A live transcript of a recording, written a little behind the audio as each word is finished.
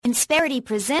Insperity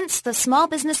presents the Small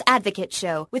Business Advocate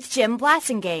Show with Jim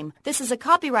Blasingame. This is a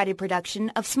copyrighted production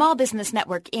of Small Business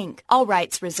Network, Inc., all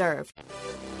rights reserved.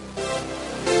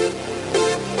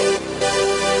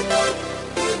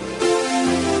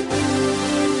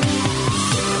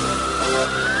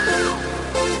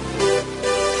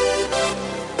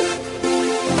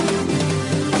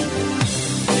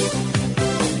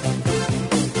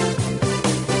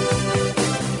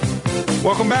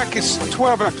 Welcome back. It's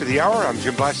 12 after the hour. I'm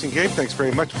Jim Blasingame. Thanks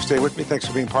very much for staying with me. Thanks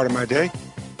for being part of my day.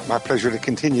 My pleasure to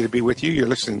continue to be with you. You're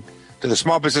listening to the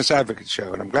Small Business Advocate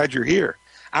Show, and I'm glad you're here.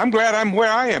 I'm glad I'm where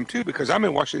I am, too, because I'm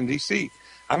in Washington, D.C.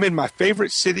 I'm in my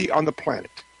favorite city on the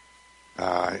planet.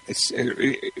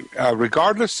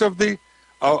 Regardless of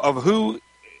who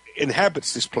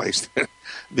inhabits this place,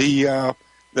 the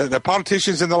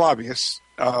politicians and the lobbyists,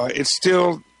 it's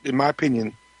still, in my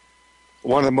opinion,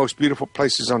 one of the most beautiful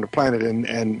places on the planet,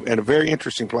 and a very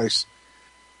interesting place.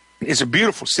 It's a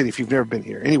beautiful city if you've never been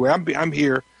here. Anyway, I'm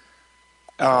here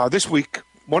this week.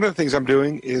 One of the things I'm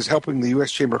doing is helping the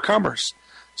U.S. Chamber of Commerce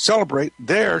celebrate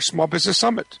their Small Business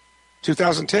Summit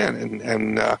 2010,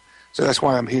 and so that's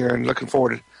why I'm here and looking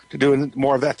forward to doing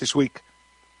more of that this week.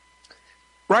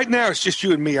 Right now, it's just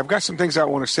you and me. I've got some things I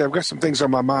want to say. I've got some things on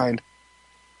my mind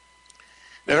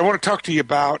that I want to talk to you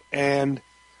about, and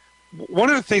one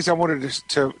of the things I wanted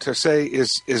to say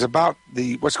is about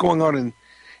what's going on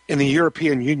in the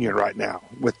European Union right now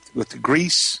with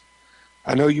Greece.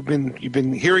 I know you've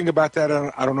been hearing about that.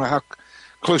 I don't know how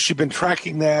close you've been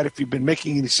tracking that, if you've been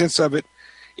making any sense of it.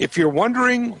 If you're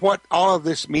wondering what all of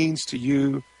this means to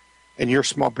you and your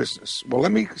small business, well,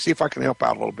 let me see if I can help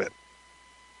out a little bit.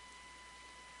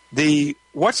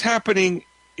 What's happening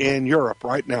in Europe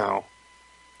right now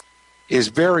is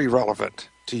very relevant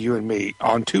to you and me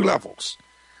on two levels: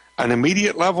 an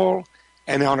immediate level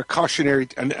and on a cautionary,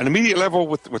 an immediate level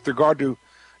with regard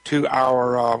to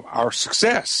our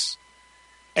success,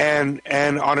 and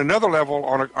on another level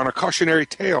on a cautionary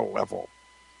tale level.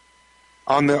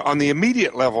 On the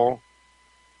immediate level,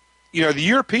 you know, the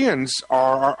Europeans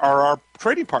are our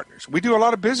trading partners. We do a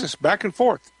lot of business back and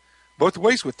forth, both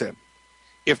ways with them.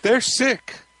 If they're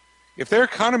sick, if their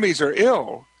economies are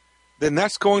ill, then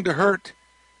that's going to hurt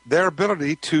their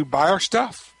ability to buy our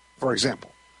stuff, for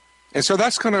example. And so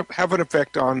that's going to have an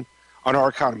effect on our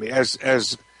economy.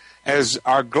 As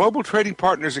our global trading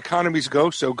partners' economies go,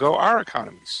 so go our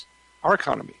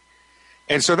economy.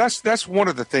 And so that's one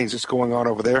of the things that's going on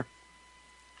over there.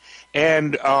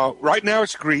 And right now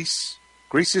it's Greece.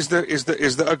 Greece is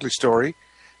the ugly story.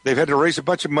 They've had to raise a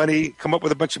bunch of money, come up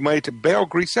with a bunch of money to bail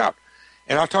Greece out.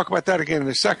 And I'll talk about that again in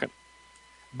a second.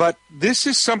 But this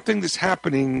is something that's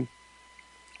happening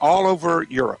all over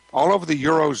Europe, all over the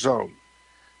Eurozone.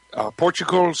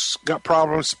 Portugal's got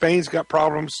problems. Spain's got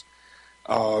problems.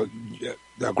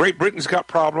 Great Britain's got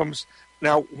problems.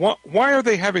 Now, why are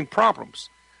they having problems?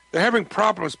 They're having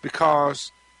problems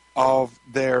because of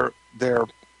their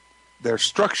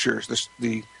structures,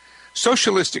 the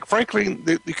socialistic, frankly,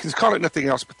 you can call it nothing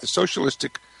else but the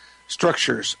socialistic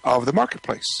structures of the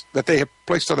marketplace that they have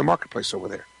placed on the marketplace over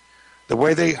there. The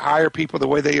way they hire people, the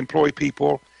way they employ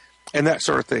people, and that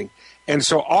sort of thing. And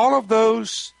so all of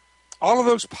those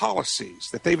policies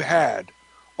that they've had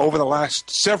over the last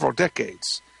several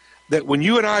decades, that when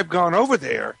you and I have gone over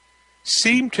there,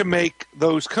 seem to make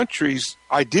those countries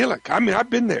idyllic. I mean,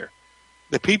 I've been there.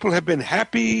 The people have been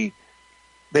happy.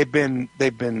 They've been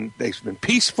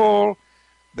peaceful.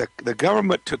 The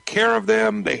government took care of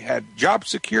them. They had job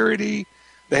security.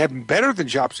 They had better than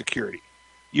job security.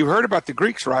 You heard about the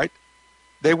Greeks, right?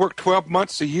 They work 12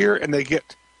 months a year and they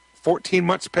get 14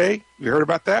 months pay. You heard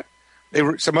about that?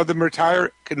 Some of them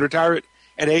can retire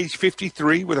at age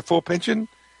 53 with a full pension,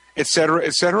 et cetera,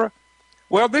 et cetera.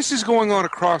 Well, this is going on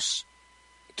across,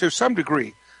 to some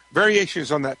degree,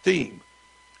 variations on that theme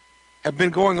have been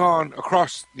going on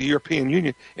across the European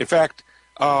Union. In fact,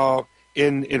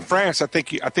 in France, I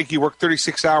think you work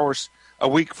 36 hours a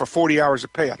week for 40 hours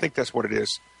of pay. I think that's what it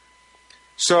is.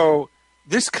 So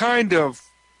this kind of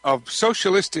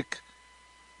socialistic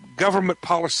government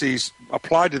policies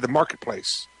applied to the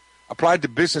marketplace, applied to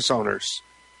business owners,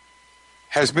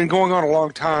 has been going on a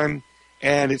long time,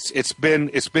 and it's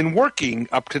been working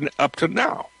up to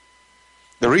now.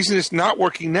 The reason it's not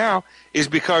working now is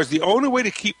because the only way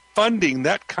to keep funding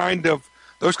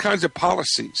those kinds of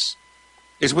policies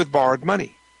is with borrowed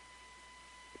money,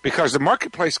 because the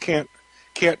marketplace can't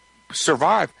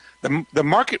survive. The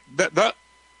market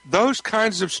those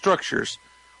kinds of structures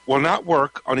will not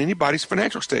work on anybody's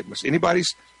financial statements,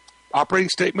 anybody's operating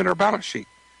statement or balance sheet.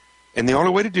 And the only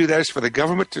way to do that is for the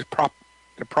government to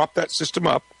prop that system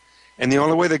up. And the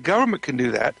only way the government can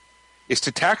do that is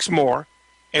to tax more,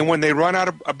 and when they run out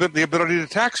of the ability to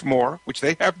tax more, which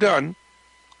they have done,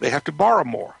 they have to borrow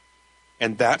more.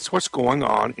 And that's what's going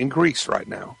on in Greece right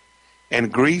now.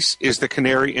 And Greece is the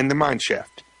canary in the mine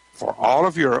shaft for all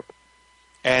of Europe,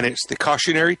 and it's the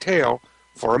cautionary tale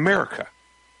for America.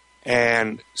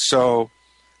 And so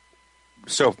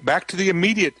back to the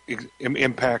immediate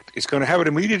impact. It's going to have an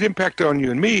immediate impact on you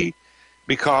and me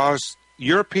because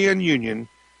European Union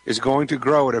is going to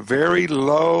grow at a very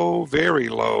low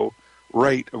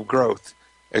rate of growth,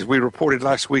 as we reported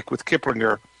last week with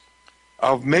Kiplinger,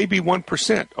 of maybe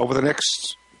 1% over the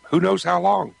next who knows how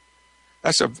long.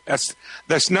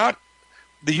 That's not.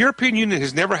 The European Union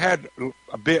has never had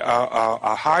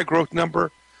a high growth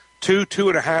number.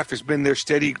 2.5 has been their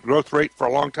steady growth rate for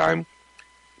a long time.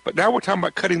 But now we're talking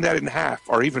about cutting that in half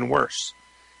or even worse.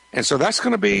 And so that's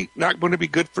going to be not going to be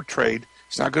good for trade.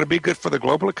 It's not going to be good for the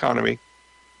global economy.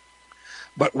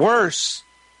 But worse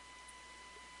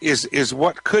is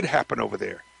what could happen over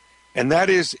there. And that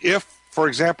is if, for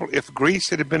example, if Greece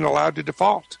had been allowed to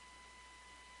default.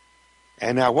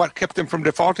 And now what kept them from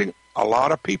defaulting? A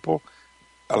lot of people,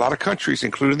 a lot of countries,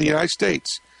 including the United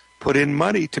States, put in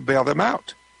money to bail them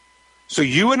out. So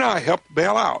you and I helped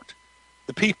bail out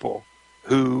the people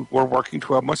who were working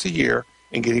 12 months a year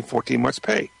and getting 14 months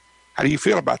pay. How do you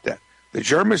feel about that? The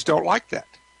Germans don't like that.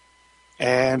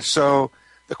 And so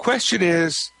the question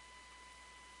is,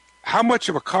 how much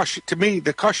of a caution, to me,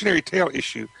 the cautionary tale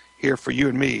issue here for you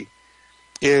and me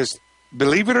is,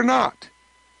 believe it or not,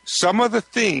 some of the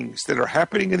things that are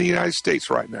happening in the United States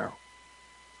right now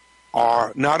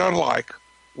are not unlike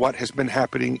what has been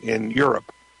happening in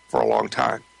Europe for a long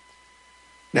time.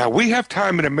 Now, we have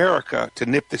time in America to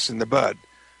nip this in the bud.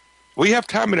 We have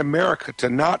time in America to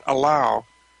not allow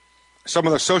some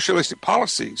of the socialistic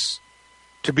policies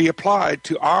to be applied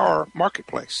to our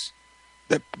marketplace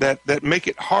that make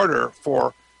it harder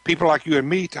for people like you and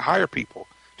me to hire people,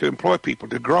 to employ people,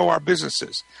 to grow our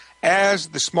businesses, as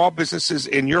the small businesses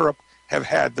in Europe have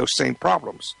had those same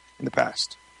problems in the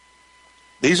past.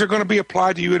 These are going to be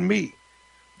applied to you and me.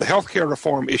 The healthcare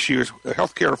reform issues, the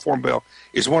healthcare reform bill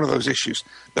is one of those issues.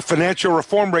 The financial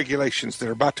reform regulations that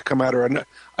are about to come out are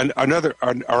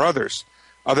others.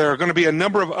 There are going to be a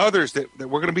number of others that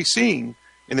we're going to be seeing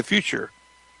in the future.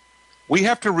 We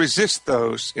have to resist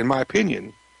those, in my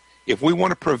opinion, if we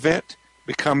want to prevent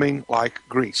becoming like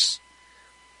Greece.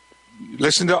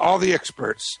 Listen to all the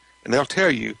experts, and they'll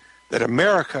tell you that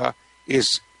America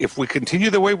is, if we continue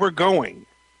the way we're going,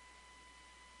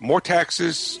 more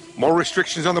taxes, more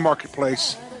restrictions on the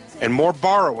marketplace, and more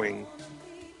borrowing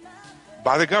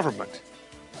by the government,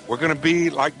 we're going to be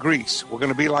like Greece. We're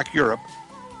going to be like Europe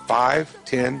 5,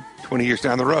 10, 20 years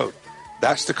down the road.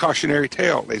 That's the cautionary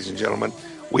tale, ladies and gentlemen.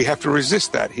 We have to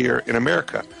resist that here in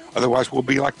America. Otherwise, we'll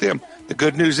be like them. The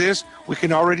good news is we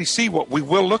can already see what we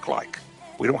will look like.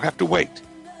 We don't have to wait.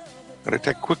 I'm going to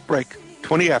take a quick break.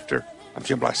 20 after. I'm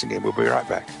Jim Blasingame. We'll be right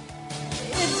back.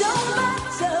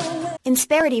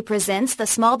 Insperity presents the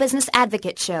Small Business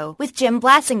Advocate Show with Jim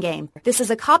Blasingame. This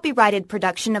is a copyrighted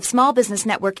production of Small Business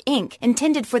Network, Inc.,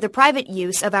 intended for the private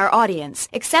use of our audience.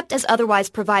 Except as otherwise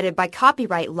provided by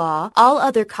copyright law, all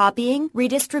other copying,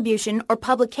 redistribution, or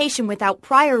publication without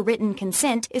prior written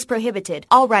consent is prohibited.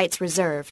 All rights reserved.